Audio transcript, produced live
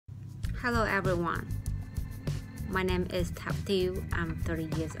Hello everyone, my name is Thap Thieu. I'm 30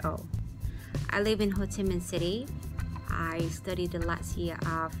 years old. I live in Ho Chi Minh City. I studied the last year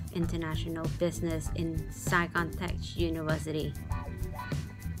of international business in Saigon Tech University.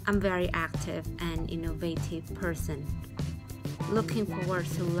 I'm very active and innovative person, looking forward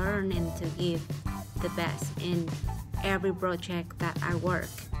to learn and to give the best in every project that I work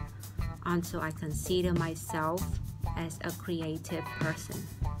on, so I consider myself as a creative person,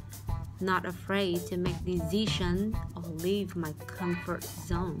 not afraid to make decisions or leave my comfort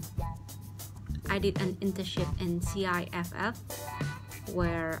zone. I did an internship in CIFF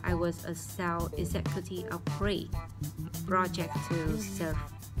where I was a sales executive of Cree. Project to serve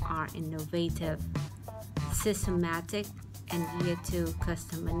are innovative, systematic, and geared to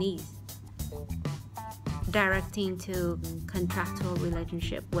customer needs, directing to contractual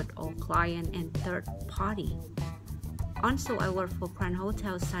relationship with all client and third party. Also, I work for Grand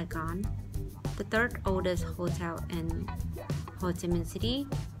Hotel Saigon, the third oldest hotel in Ho Chi Minh City,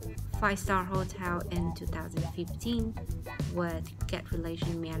 5-star hotel in 2015 with guest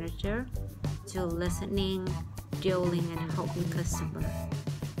relation manager to listening, dealing, and helping customer,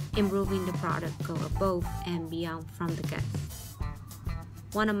 improving the product go above and beyond from the guests.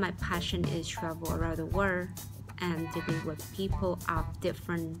 One of my passion is travel around the world and dealing with people of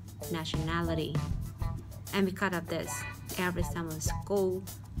different nationality. And because of this, every summer school,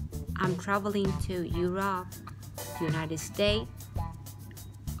 I'm traveling to Europe, United States,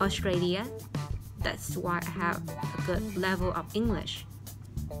 Australia. That's why I have a good level of English.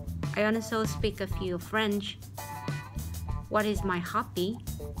 I also speak a few French. What is my hobby?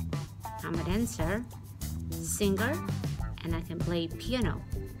 I'm a dancer, singer, and I can play piano.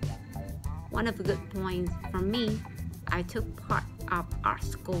 One of the good points for me, I took part of art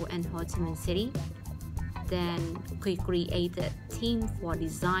school in Ho Chi Minh City. Then we created a team for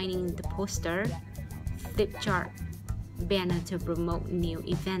designing the poster, flip chart, banner to promote new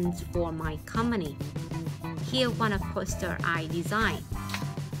events for my company. Here one of poster I designed.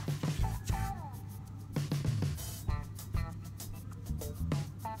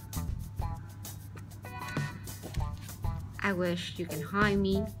 I wish you can hire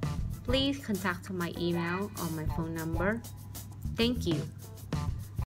me. Please contact my email or my phone number. Thank you.